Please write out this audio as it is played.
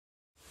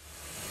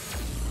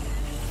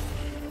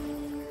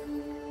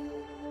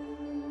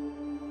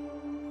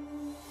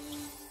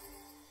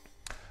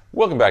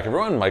Welcome back,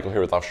 everyone. Michael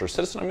here with Offshore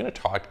Citizen. I'm going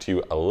to talk to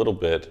you a little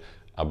bit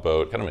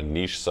about kind of a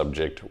niche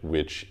subject,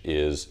 which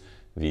is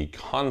the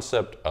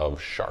concept of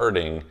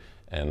sharding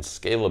and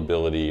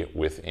scalability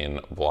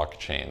within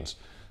blockchains.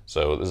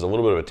 So this is a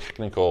little bit of a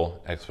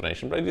technical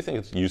explanation, but I do think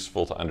it's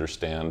useful to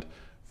understand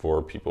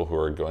for people who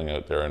are going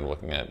out there and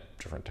looking at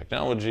different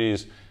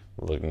technologies,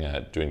 looking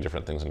at doing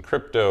different things in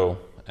crypto,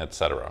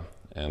 etc.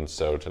 And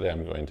so today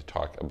I'm going to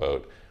talk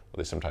about what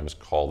they sometimes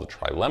call the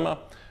trilemma,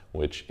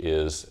 which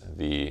is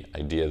the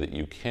idea that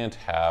you can't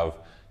have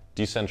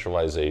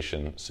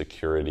decentralization,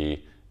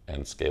 security,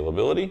 and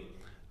scalability.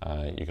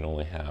 You can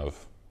only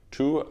have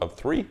two of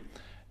three.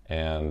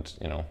 And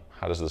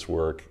how does this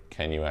work?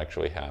 Can you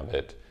actually have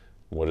it?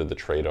 What are the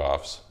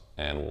trade-offs?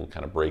 And we'll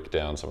kind of break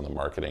down some of the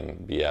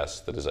marketing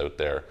BS that is out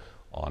there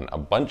on a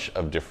bunch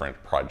of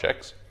different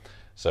projects.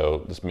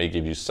 So this may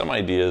give you some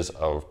ideas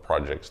of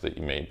projects that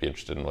you may be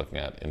interested in looking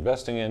at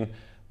investing in,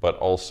 but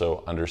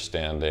also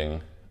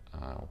understanding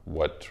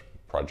what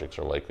projects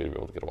are likely to be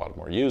able to get a lot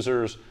more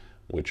users,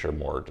 which are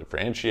more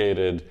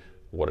differentiated,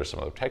 what are some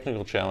of the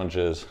technical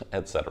challenges,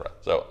 etc.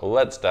 So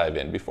let's dive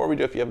in. Before we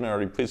do, if you haven't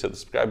already, please hit the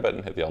subscribe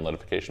button, hit the all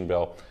notification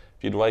bell.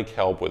 If you'd like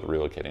help with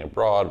relocating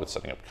abroad, with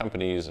setting up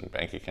companies and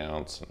bank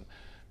accounts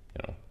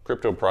and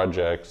crypto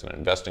projects and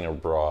investing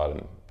abroad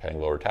and paying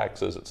lower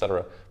taxes,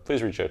 etc.,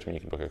 please reach out to me. You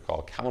can book a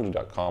call,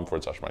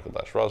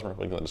 calendar.com/Michael-Rosmer,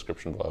 link in the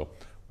description below,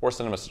 or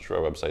send a message to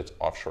our websites,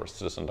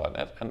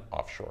 offshorecitizen.net and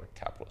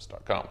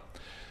offshorecapitalist.com.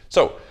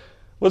 So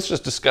let's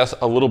just discuss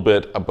a little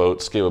bit about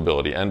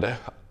scalability. And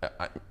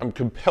I'm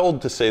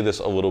compelled to say this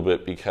a little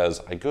bit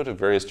because I go to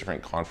various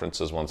different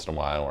conferences once in a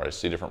while where I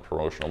see different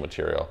promotional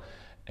material,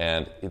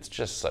 and it's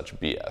just such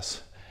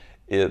BS.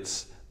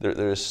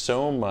 There's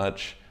so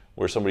much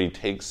where somebody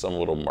takes some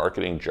little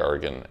marketing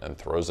jargon and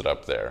throws it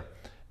up there,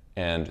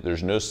 and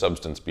there's no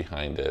substance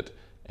behind it.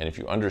 And if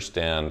you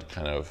understand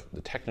kind of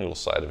the technical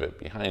side of it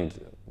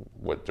behind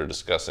what they're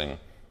discussing,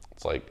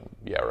 it's like,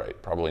 yeah, right,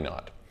 probably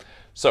not.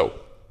 So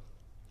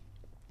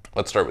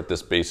let's start with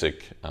this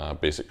basic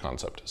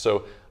concept.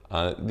 So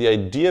the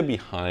idea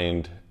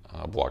behind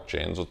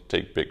blockchains, let's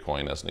take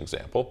Bitcoin as an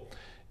example,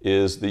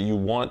 is that you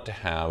want to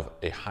have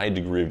a high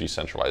degree of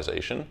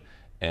decentralization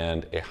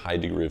and a high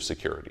degree of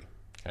security.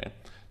 Okay?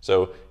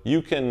 So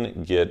you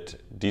can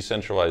get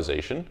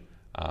decentralization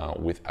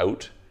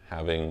without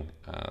having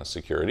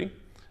security,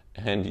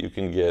 and you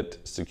can get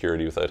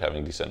security without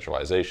having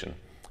decentralization,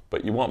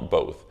 but you want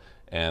both.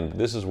 And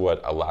this is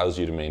what allows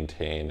you to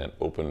maintain an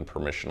open,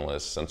 permissionless,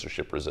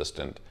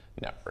 censorship-resistant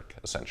network,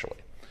 essentially.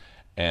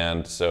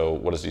 And so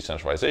what does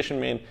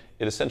decentralization mean?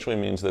 It essentially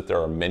means that there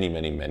are many,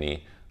 many,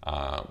 many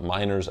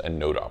miners and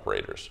node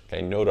operators.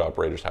 Okay? Node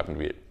operators happen to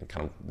be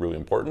kind of really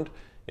important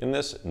in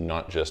this,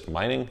 not just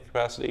mining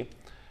capacity.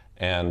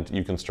 And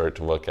you can start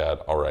to look at,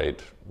 all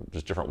right,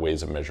 there's different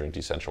ways of measuring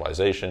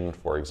decentralization.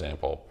 For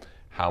example,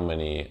 how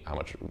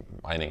much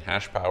mining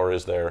hash power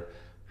is there?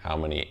 How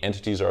many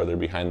entities are there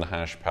behind the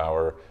hash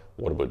power?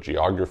 What about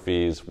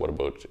geographies? What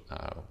about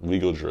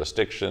legal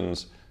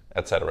jurisdictions,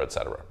 et cetera,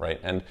 right?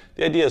 And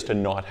the idea is to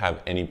not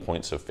have any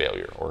points of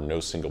failure or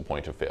no single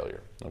point of failure,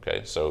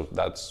 okay? So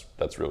that's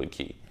really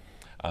key.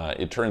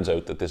 It turns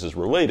out that this is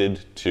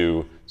related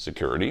to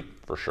security,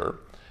 for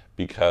sure,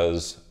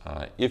 because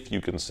if you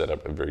can set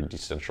up a very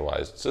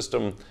decentralized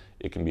system,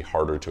 it can be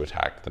harder to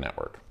attack the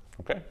network,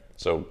 okay?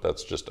 So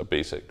that's just a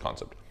basic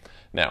concept.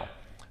 Now,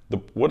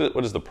 what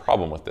is the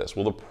problem with this?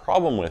 Well, the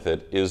problem with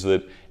it is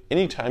that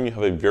anytime you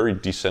have a very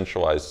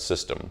decentralized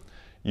system,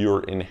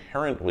 you're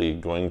inherently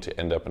going to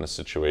end up in a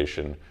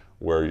situation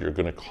where you're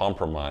going to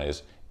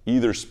compromise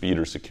either speed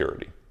or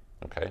security,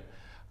 okay?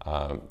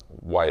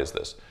 Why is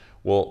this?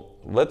 Well,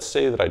 let's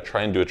say that I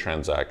try and do a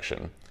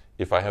transaction.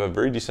 If I have a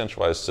very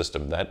decentralized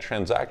system, that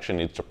transaction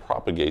needs to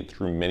propagate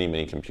through many,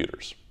 many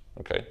computers,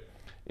 okay?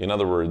 In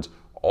other words,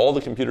 all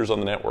the computers on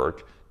the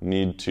network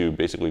need to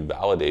basically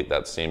validate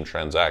that same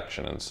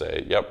transaction and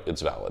say, yep,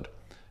 it's valid,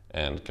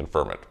 and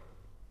confirm it.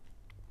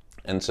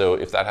 And so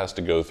if that has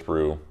to go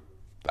through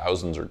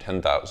thousands or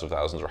tens of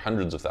thousands or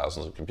hundreds of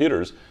thousands of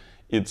computers,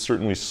 it's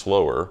certainly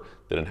slower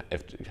than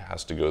if it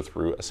has to go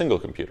through a single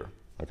computer,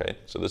 okay?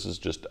 So this is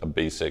just a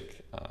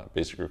basic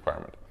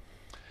requirement.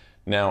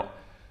 Now,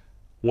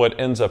 what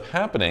ends up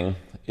happening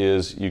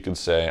is you could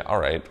say, all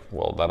right,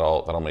 well,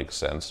 that'll make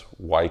sense.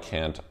 Why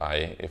can't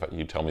I, if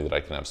you tell me that I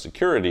can have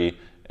security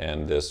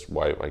and this,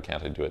 why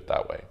can't I do it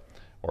that way?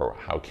 Or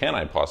how can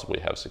I possibly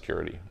have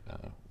security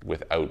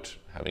without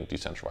having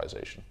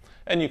decentralization?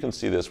 And you can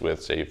see this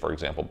with, say, for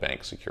example,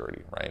 bank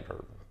security, right?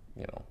 Or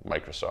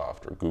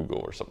Microsoft or Google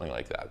or something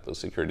like that, the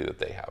security that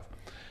they have.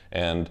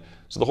 And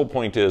so the whole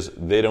point is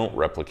they don't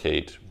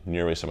replicate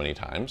nearly so many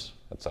times,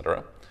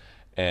 etc.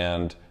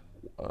 And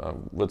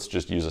let's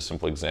just use a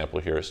simple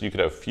example here. So you could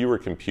have fewer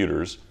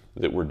computers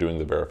that were doing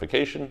the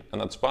verification, and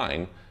that's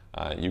fine.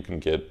 You can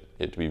get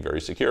it to be very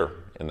secure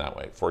in that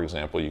way. For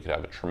example, you could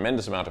have a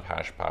tremendous amount of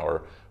hash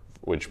power,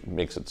 which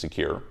makes it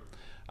secure,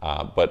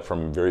 but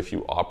from very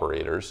few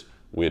operators,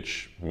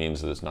 which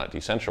means that it's not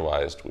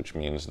decentralized, which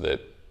means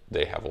that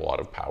they have a lot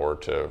of power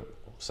to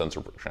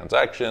censor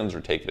transactions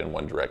or take it in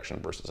one direction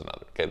versus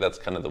another. Okay, that's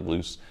kind of the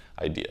loose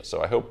idea.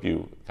 So I hope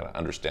you kind of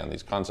understand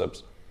these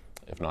concepts.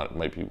 If not, it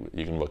might be,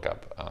 you can look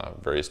up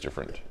very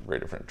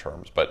different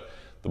terms. But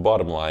the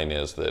bottom line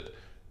is that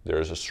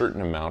there's a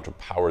certain amount of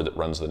power that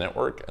runs the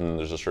network, and then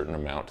there's a certain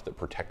amount that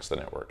protects the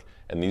network.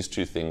 And these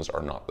two things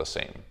are not the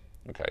same.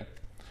 Okay,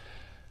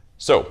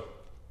 so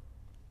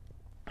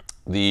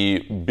the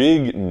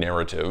big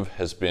narrative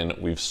has been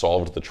we've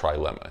solved the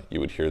trilemma.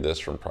 You would hear this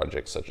from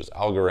projects such as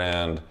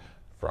Algorand,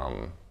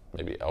 from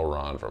maybe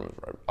Elrond, from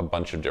a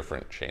bunch of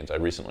different chains. I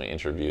recently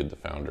interviewed the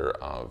founder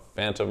of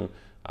Phantom,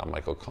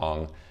 Michael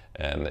Kong,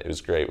 and it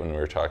was great when we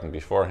were talking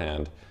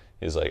beforehand.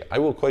 He's like, I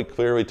will quite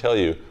clearly tell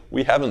you,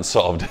 we haven't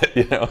solved it,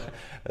 you know?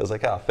 I was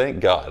like, oh, thank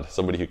God,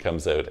 somebody who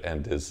comes out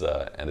and is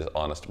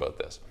honest about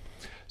this.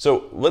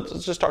 So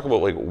let's just talk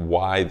about like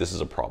why this is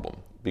a problem.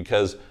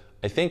 Because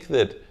I think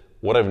that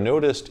what I've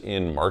noticed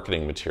in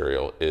marketing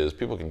material is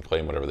people can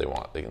claim whatever they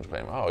want. They can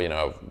claim, oh, you know,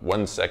 I have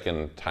 1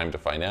 second time to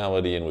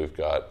finality and we've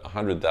got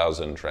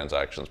 100,000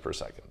 transactions per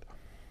second.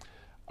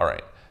 All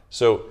right,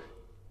 so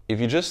if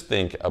you just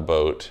think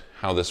about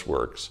how this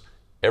works,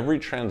 every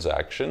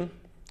transaction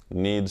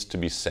needs to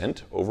be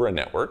sent over a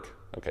network.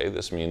 Okay,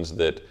 this means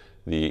that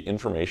the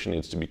information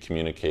needs to be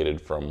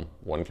communicated from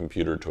one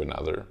computer to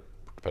another,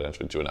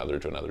 potentially to another,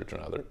 to another, to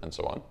another, and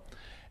so on.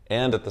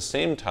 And at the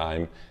same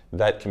time,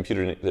 that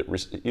computer that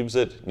receives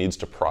it needs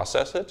to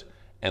process it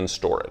and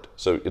store it.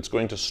 So it's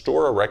going to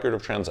store a record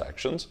of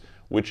transactions,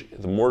 which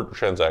the more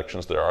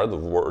transactions there are, the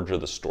larger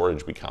the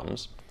storage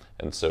becomes.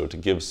 And so to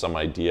give some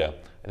idea,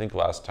 I think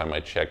last time I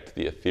checked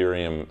the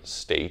Ethereum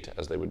state,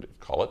 as they would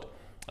call it,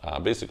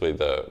 basically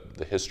the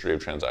history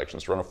of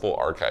transactions, to run a full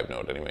archive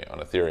node anyway on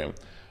Ethereum,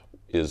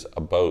 is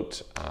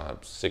about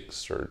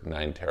 6 or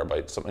 9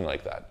 terabytes, something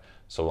like that.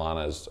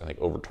 Solana is, I think,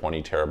 over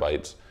 20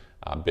 terabytes.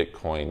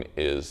 Bitcoin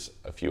is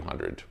a few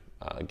hundred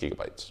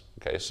gigabytes.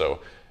 Okay, so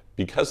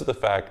because of the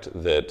fact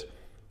that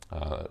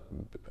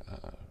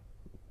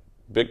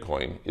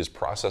Bitcoin is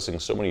processing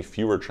so many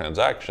fewer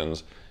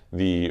transactions,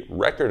 the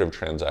record of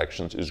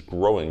transactions is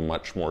growing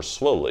much more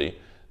slowly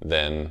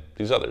than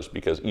these others,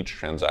 because each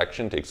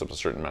transaction takes up a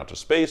certain amount of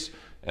space.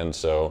 And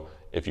so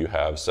if you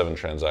have 7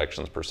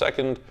 transactions per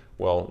second,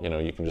 well, you know,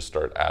 you can just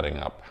start adding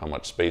up how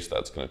much space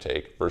that's going to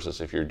take, versus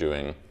if you're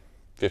doing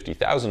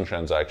 50,000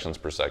 transactions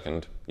per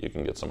second, you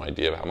can get some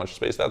idea of how much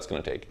space that's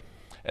going to take.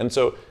 And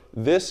so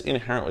this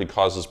inherently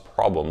causes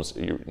problems.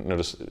 You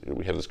notice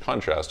we have this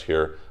contrast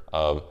here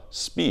of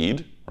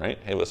speed, right?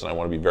 Hey, listen, I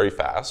want to be very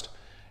fast,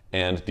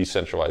 and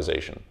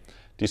decentralization.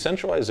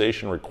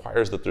 Decentralization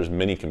requires that there's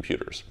many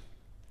computers.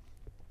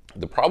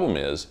 The problem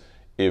is,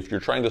 if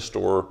you're trying to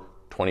store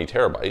 20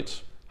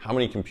 terabytes, how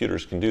many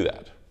computers can do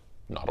that?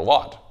 Not a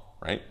lot,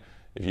 right?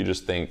 If you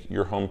just think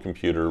your home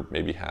computer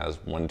maybe has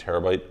 1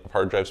 terabyte of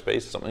hard drive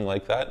space, something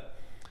like that,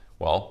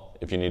 well,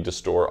 if you need to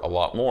store a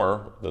lot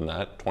more than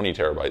that, 20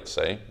 terabytes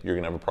say, you're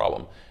going to have a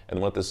problem.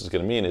 And what this is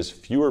going to mean is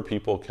fewer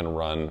people can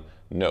run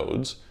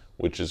nodes,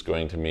 which is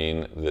going to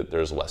mean that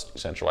there's less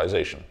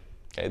decentralization.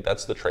 Okay,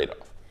 that's the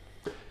trade-off.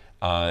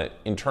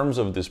 In terms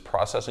of this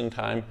processing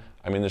time,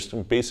 I mean, there's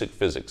some basic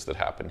physics that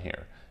happen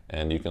here,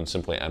 and you can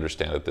simply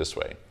understand it this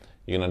way.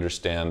 You can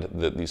understand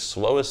that the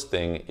slowest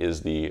thing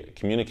is the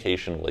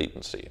communication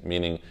latency,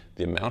 meaning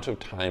the amount of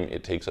time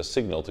it takes a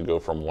signal to go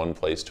from one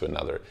place to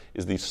another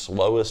is the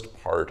slowest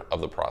part of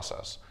the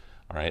process.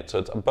 All right, so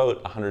it's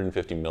about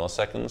 150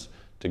 milliseconds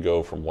to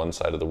go from one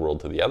side of the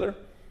world to the other.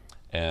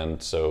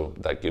 And so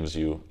that gives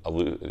you,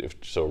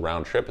 so a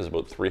round trip is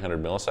about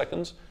 300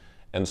 milliseconds.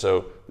 And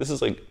so this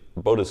is like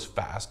about as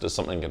fast as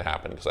something can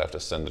happen, because I have to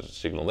send a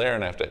signal there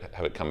and I have to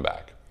have it come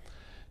back.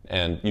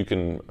 And you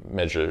can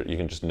measure, you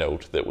can just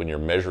note that when you're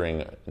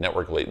measuring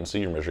network latency,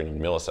 you're measuring in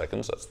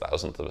milliseconds, that's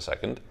thousandth of a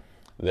second.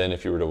 Then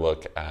if you were to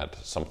look at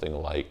something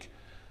like,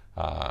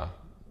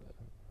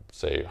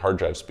 say, hard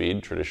drive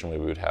speed, traditionally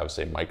we would have,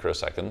 say,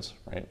 microseconds,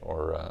 right,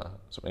 or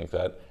something like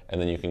that. And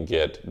then you can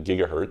get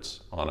gigahertz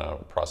on a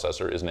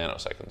processor is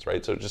nanoseconds,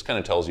 right? So it just kind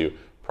of tells you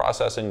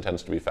processing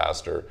tends to be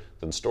faster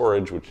than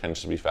storage, which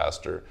tends to be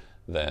faster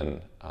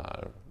than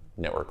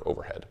network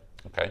overhead,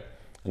 okay?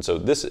 And so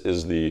this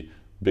is the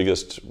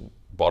biggest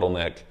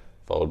bottleneck,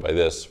 followed by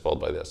this,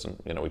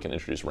 and you know, we can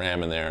introduce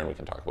RAM in there, and we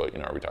can talk about, you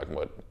know, are we talking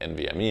about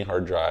NVMe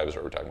hard drives, or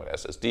are we talking about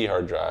SSD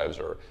hard drives,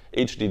 or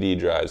HDD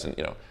drives, and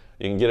you know,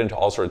 you can get into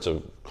all sorts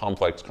of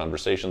complex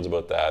conversations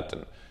about that.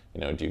 And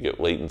you know, do you get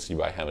latency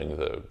by having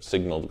the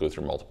signal to go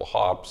through multiple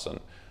hops, and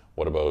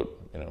what about,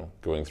 you know,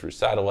 going through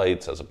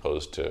satellites as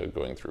opposed to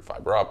going through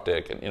fiber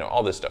optic, and you know,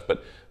 all this stuff.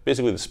 But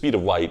basically, the speed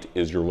of light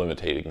is your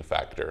limiting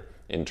factor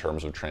in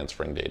terms of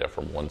transferring data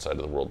from one side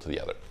of the world to the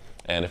other.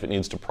 And if it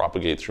needs to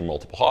propagate through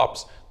multiple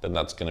hops, then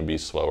that's going to be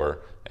slower.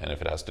 And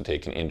if it has to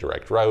take an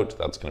indirect route,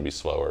 that's going to be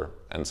slower,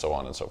 and so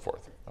on and so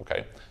forth.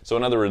 Okay? So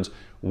in other words,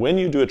 when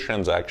you do a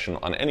transaction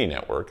on any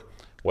network,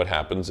 what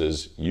happens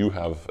is you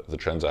have the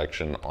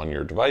transaction on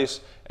your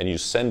device and you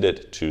send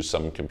it to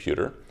some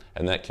computer,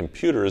 and that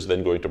computer is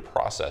then going to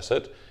process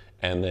it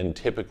and then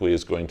typically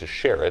is going to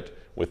share it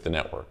with the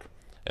network.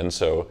 And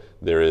so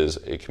there is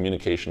a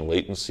communication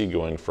latency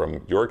going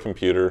from your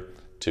computer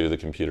to the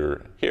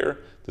computer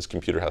here. This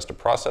computer has to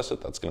process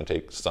it. That's going to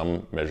take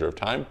some measure of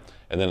time.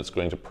 And then it's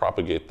going to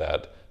propagate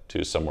that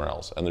to somewhere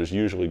else. And there's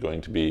usually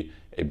going to be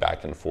a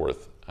back and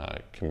forth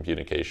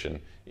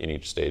communication in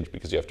each stage,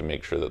 because you have to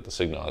make sure that the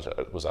signal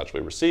was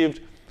actually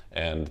received.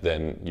 And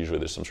then usually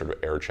there's some sort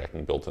of error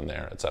checking built in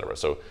there, et cetera.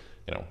 So,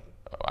 you know,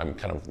 I'm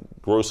kind of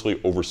grossly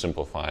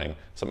oversimplifying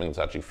something that's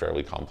actually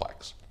fairly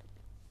complex.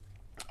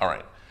 All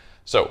right,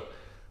 so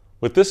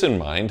with this in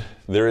mind,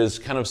 there is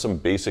kind of some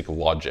basic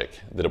logic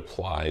that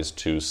applies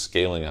to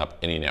scaling up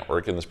any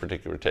network. In this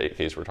particular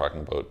case, we're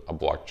talking about a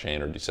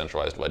blockchain or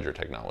decentralized ledger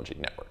technology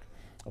network,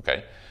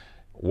 okay?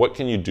 What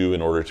can you do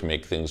in order to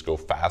make things go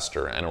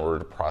faster and in order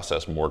to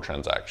process more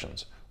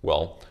transactions?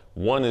 Well,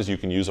 one is you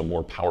can use a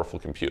more powerful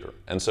computer.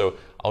 And so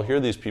I'll hear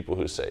these people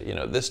who say, you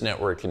know, this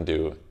network can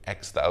do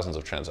X thousands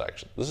of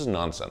transactions. This is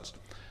nonsense.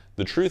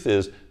 The truth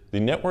is the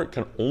network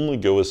can only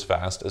go as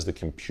fast as the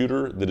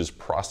computer that is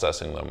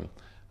processing them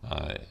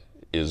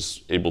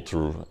is able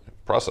to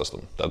process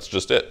them. That's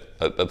just it.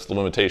 That's the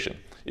limitation.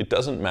 It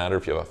doesn't matter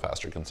if you have a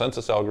faster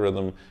consensus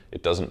algorithm.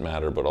 It doesn't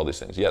matter about all these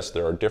things. Yes,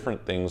 there are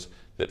different things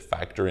that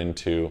factor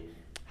into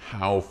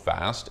how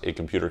fast a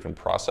computer can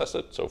process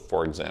it. So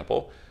for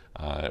example,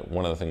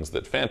 one of the things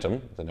that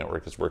Phantom, the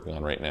network, is working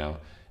on right now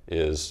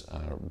is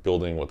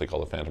building what they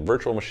call the Phantom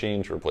virtual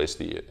machine to replace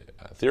the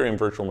Ethereum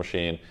virtual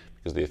machine,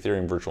 because the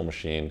Ethereum virtual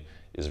machine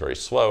is very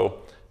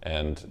slow.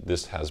 And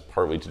this has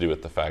partly to do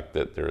with the fact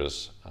that there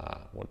is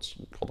what's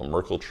called a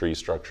Merkle tree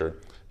structure.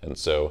 And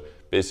so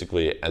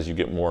basically, as you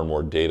get more and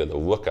more data, the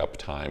lookup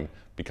time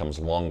becomes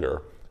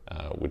longer,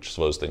 which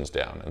slows things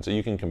down. And so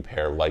you can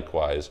compare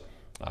likewise.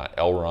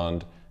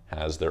 Elrond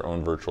has their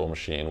own virtual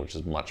machine, which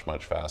is much,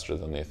 much faster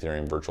than the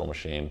Ethereum virtual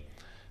machine.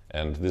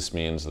 And this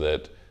means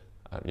that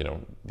you know,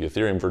 the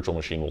Ethereum virtual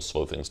machine will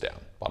slow things down,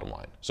 bottom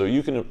line. So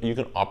you can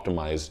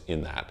optimize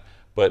in that.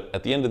 But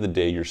at the end of the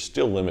day, you're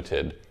still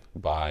limited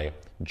by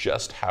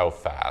just how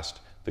fast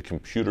the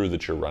computer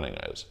that you're running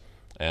is.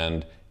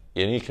 And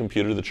any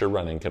computer that you're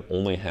running can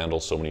only handle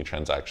so many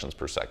transactions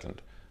per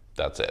second.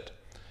 That's it.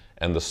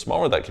 And the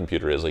smaller that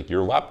computer is, like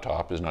your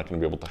laptop is not going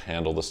to be able to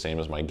handle the same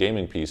as my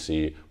gaming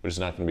PC, which is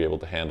not going to be able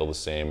to handle the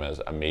same as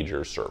a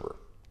major server,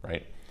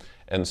 right?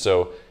 And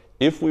so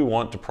if we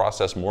want to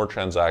process more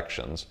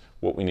transactions,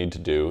 what we need to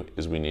do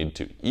is we need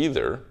to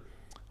either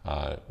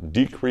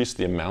decrease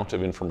the amount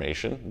of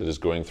information that is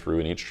going through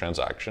in each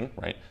transaction,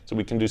 right? So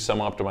we can do some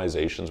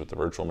optimizations with the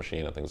virtual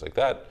machine and things like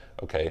that,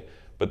 okay?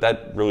 But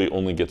that really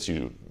only gets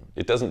you,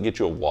 it doesn't get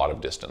you a lot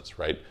of distance,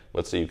 right?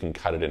 Let's say you can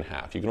cut it in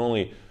half. You can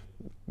only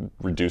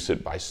reduce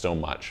it by so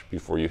much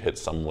before you hit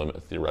some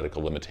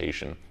theoretical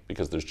limitation,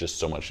 because there's just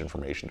so much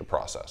information to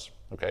process,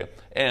 okay?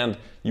 And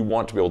you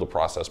want to be able to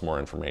process more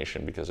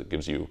information because it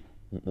gives you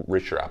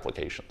richer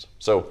applications.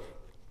 So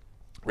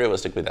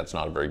realistically, that's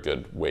not a very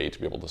good way to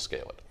be able to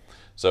scale it.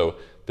 So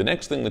the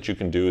next thing that you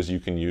can do is you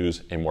can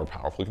use a more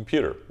powerful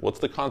computer. What's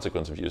the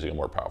consequence of using a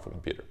more powerful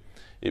computer?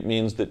 It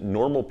means that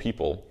normal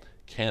people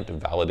can't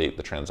validate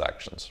the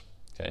transactions,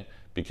 okay?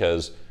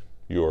 Because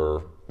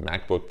your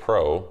MacBook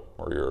Pro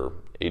or your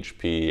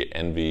HP,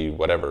 Envy,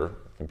 whatever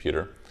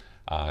computer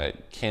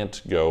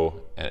can't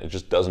go, and it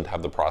just doesn't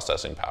have the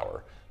processing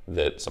power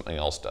that something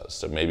else does.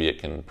 So maybe it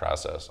can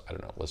process, I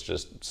don't know, let's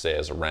just say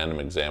as a random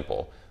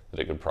example, that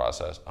it could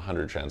process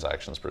 100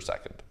 transactions per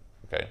second,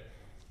 okay?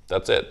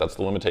 That's it, that's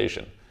the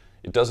limitation.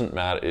 It doesn't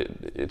matter,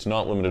 it's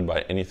not limited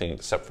by anything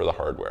except for the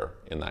hardware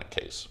in that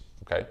case,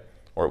 okay?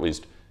 Or at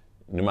least,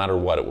 no matter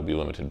what, it will be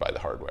limited by the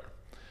hardware.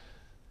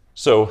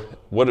 So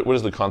what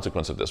is the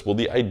consequence of this? Well,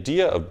 the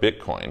idea of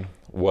Bitcoin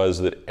was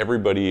that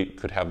everybody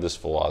could have this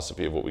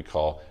philosophy of what we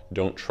call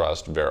don't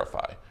trust,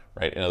 verify,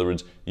 right? In other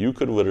words, you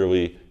could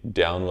literally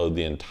download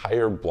the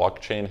entire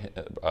blockchain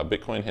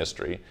Bitcoin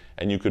history,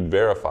 and you could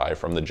verify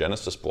from the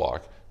Genesis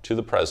block to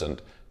the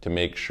present to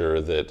make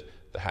sure that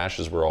the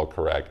hashes were all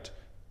correct,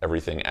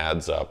 everything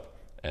adds up,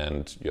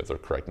 and you have the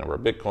correct number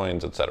of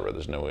Bitcoins, etc.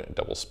 There's no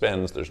double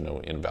spends, there's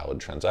no invalid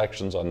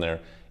transactions on there,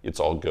 it's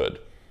all good.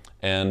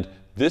 And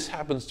this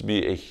happens to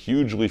be a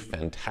hugely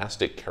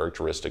fantastic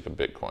characteristic of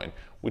Bitcoin,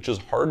 which is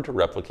hard to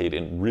replicate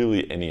in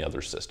really any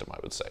other system, I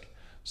would say.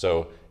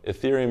 So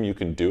Ethereum, you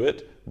can do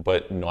it,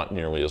 but not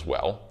nearly as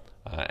well.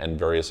 And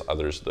various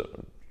others,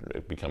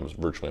 it becomes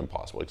virtually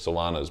impossible. Like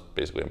Solana is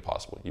basically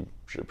impossible. You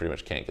pretty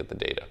much can't get the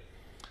data.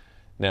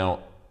 Now,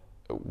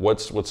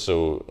 what's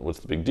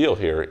the big deal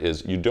here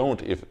is you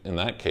don't, if in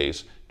that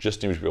case,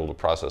 just need to be able to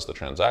process the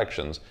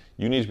transactions.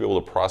 You need to be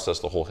able to process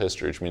the whole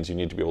history, which means you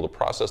need to be able to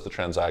process the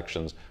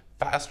transactions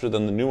faster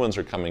than the new ones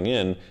are coming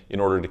in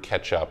order to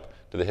catch up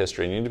to the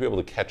history. And you need to be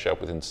able to catch up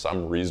within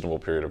some reasonable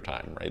period of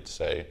time, right?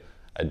 Say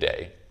a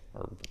day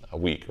or a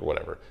week or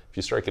whatever. If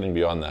you start getting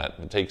beyond that,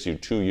 it takes you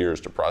 2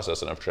 years to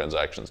process enough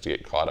transactions to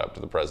get caught up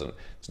to the present.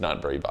 It's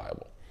not very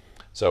viable.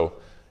 So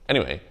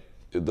anyway,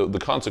 the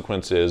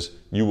consequence is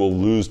you will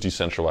lose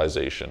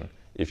decentralization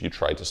if you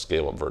try to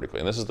scale up vertically.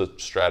 And this is the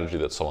strategy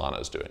that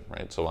Solana is doing,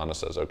 right? Solana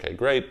says, okay,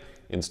 great.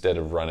 Instead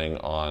of running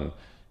on,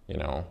 you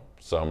know,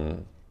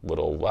 some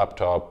little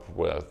laptop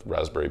with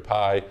Raspberry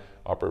Pi.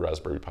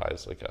 Raspberry Pi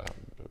is like a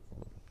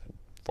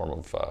form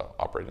of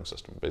operating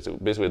system.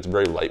 Basically, it's a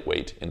very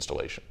lightweight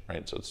installation,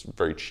 right? So it's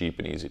very cheap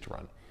and easy to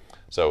run.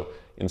 So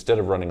instead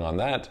of running on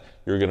that,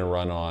 you're going to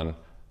run on,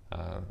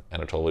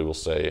 Anatoly will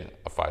say,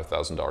 a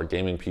 $5,000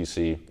 gaming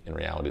PC. In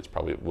reality, it's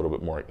probably a little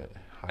bit more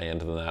high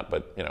end than that,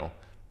 but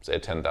say a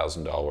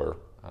 $10,000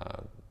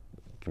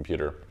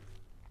 computer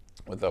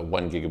with a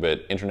 1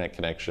 gigabit internet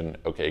connection.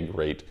 Okay,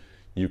 great,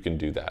 you can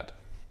do that.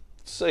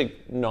 It's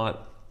like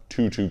not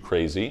too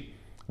crazy,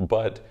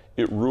 but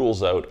it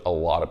rules out a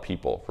lot of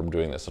people from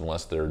doing this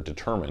unless they're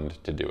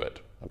determined to do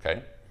it,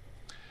 okay?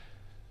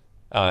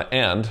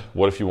 And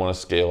what if you want to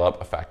scale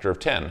up a factor of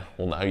 10?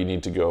 Well, now you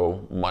need to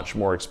go much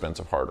more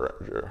expensive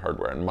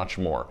hardware and much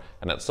more.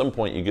 And at some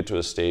point you get to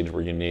a stage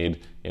where you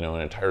need, an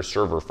entire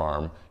server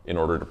farm in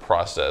order to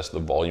process the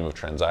volume of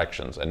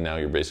transactions. And now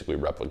you're basically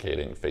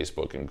replicating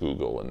Facebook and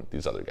Google and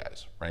these other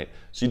guys, right?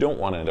 So you don't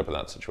want to end up in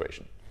that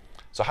situation.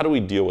 So how do we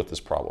deal with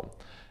this problem?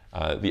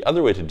 The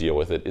other way to deal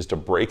with it is to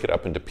break it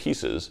up into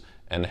pieces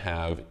and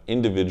have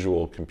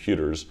individual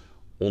computers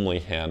only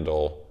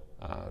handle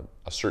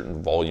a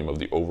certain volume of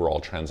the overall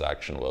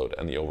transaction load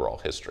and the overall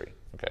history,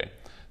 okay?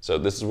 So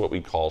this is what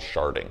we call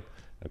sharding,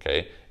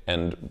 okay?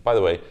 And by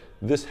the way,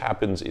 this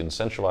happens in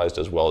centralized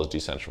as well as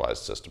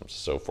decentralized systems.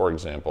 So for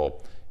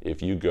example,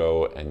 if you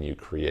go and you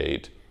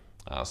create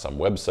some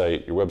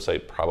website, your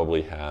website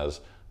probably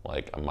has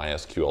like a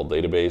MySQL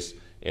database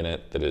in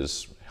it that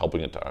is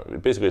helping it to,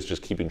 basically it's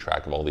just keeping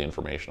track of all the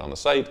information on the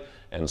site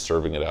and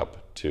serving it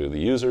up to the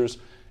users.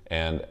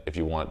 And if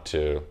you want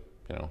to,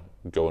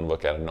 go and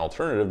look at an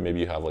alternative,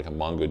 maybe you have like a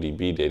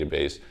MongoDB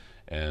database,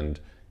 and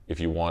if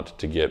you want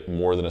to get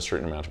more than a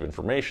certain amount of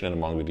information in a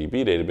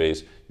MongoDB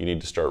database, you need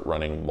to start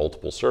running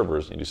multiple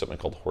servers. You do something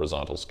called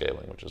horizontal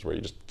scaling, which is where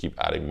you just keep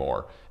adding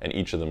more, and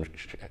each of them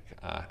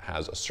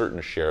has a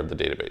certain share of the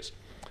database.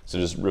 So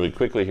just really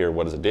quickly here,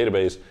 what is a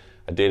database?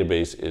 A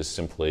database is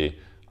simply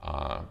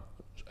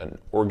an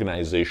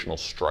organizational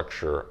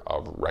structure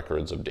of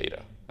records of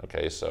data.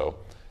 Okay, so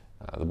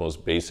the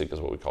most basic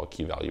is what we call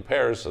key value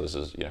pairs. So this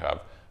is, you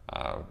have,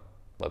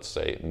 let's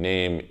say,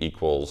 name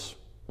equals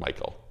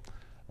Michael.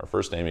 Or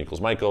first name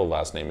equals Michael,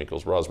 last name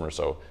equals Rosmer.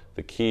 So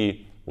the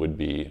key would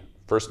be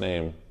first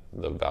name,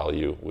 the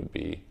value would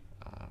be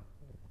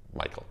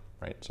Michael,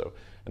 right? So,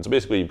 and so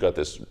basically you've got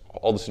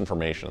all this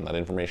information, and that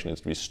information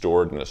needs to be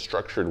stored in a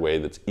structured way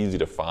that's easy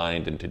to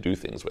find and to do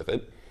things with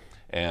it.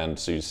 And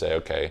so you say,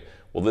 okay,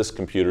 well, this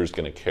computer is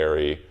going to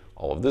carry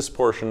all of this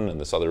portion, and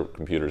this other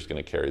computer is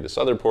going to carry this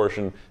other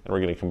portion, and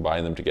we're going to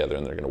combine them together,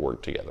 and they're going to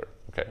work together,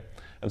 okay?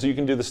 And so you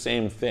can do the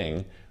same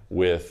thing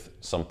with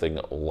something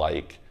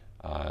like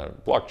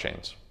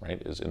blockchains,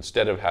 right? Is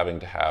instead of having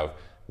to have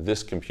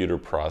this computer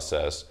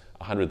process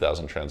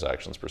 100,000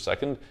 transactions per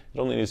second, it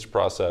only needs to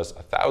process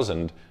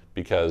 1,000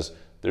 because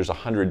there's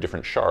 100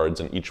 different shards,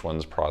 and each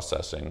one's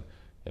processing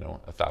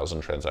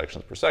 1,000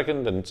 transactions per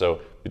second, and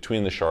so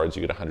between the shards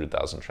you get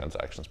 100,000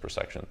 transactions per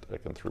second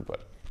throughput.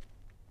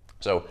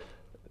 So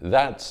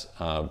that's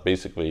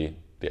basically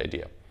the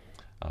idea.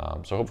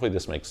 So hopefully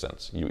this makes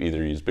sense. You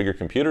either use bigger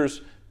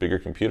computers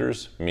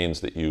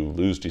means that you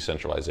lose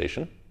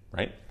decentralization,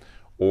 right?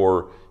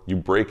 Or you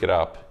break it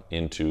up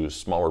into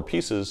smaller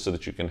pieces so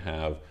that you can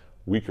have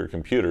weaker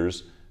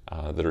computers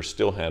that are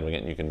still handling it,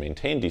 and you can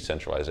maintain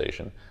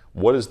decentralization.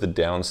 What is the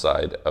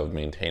downside of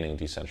maintaining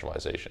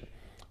decentralization?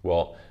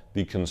 Well,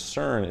 the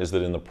concern is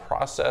that in the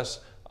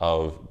process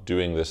of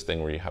doing this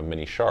thing where you have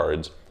many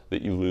shards,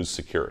 that you lose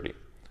security,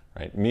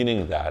 right?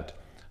 Meaning that,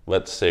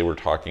 let's say we're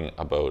talking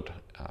about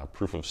a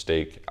proof of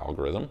stake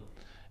algorithm,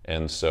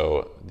 and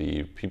so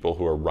the people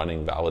who are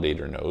running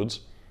validator nodes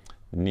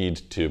need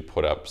to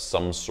put up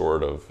some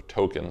sort of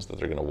tokens that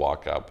they're going to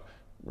lock up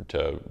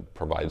to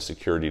provide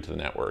security to the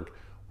network.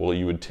 Well,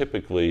 you would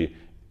typically,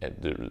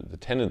 the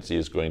tendency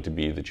is going to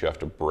be that you have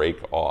to break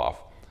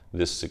off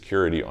this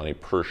security on a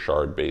per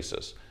shard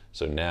basis.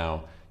 So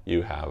now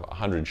you have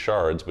 100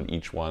 shards, but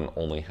each one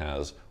only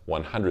has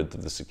 1/100th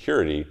of the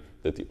security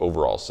that the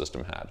overall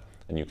system had.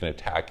 And you can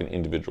attack an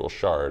individual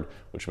shard,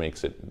 which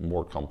makes it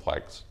more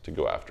complex to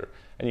go after.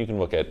 And you can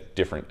look at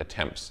different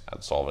attempts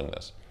at solving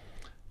this.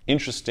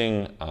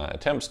 Interesting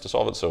attempts to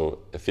solve it. So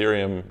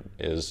Ethereum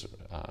is,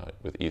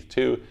 with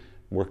ETH2,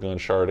 working on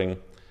sharding.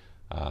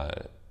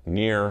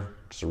 Near,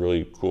 which is a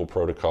really cool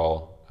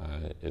protocol,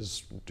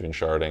 is doing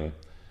sharding.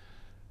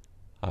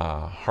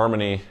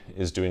 Harmony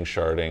is doing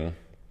sharding.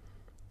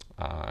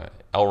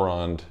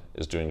 Elrond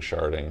is doing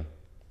sharding.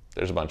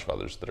 There's a bunch of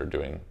others that are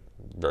doing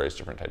various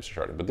different types of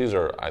sharding. But these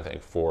are, I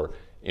think, 4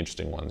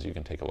 interesting ones you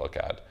can take a look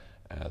at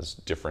as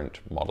different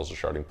models of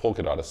sharding.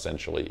 Polkadot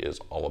essentially is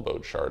all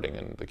about sharding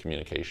and the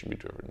communication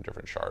between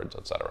different shards,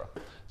 etc.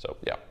 So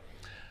yeah,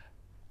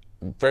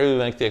 very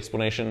lengthy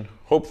explanation.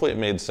 Hopefully it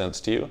made sense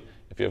to you.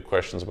 If you have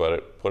questions about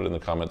it, put it in the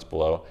comments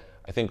below.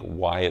 I think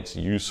why it's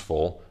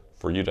useful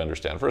for you to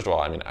understand. First of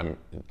all, I mean,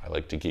 I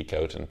like to geek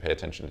out and pay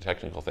attention to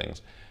technical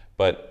things,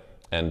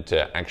 and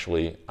to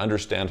actually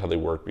understand how they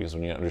work, because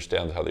when you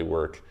understand how they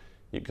work,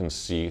 you can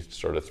see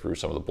sort of through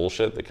some of the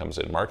bullshit that comes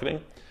in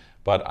marketing.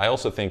 But I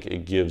also think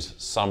it gives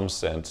some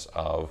sense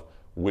of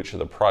which of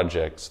the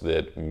projects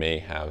that may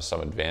have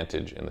some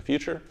advantage in the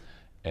future,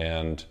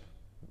 and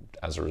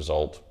as a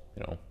result,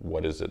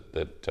 what is it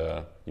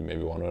that you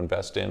maybe want to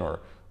invest in,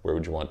 or where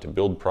would you want to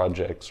build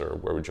projects, or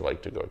where would you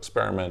like to go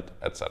experiment,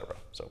 etc.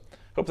 So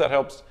hope that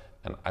helps,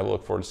 and I will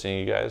look forward to seeing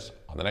you guys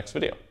on the next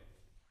video.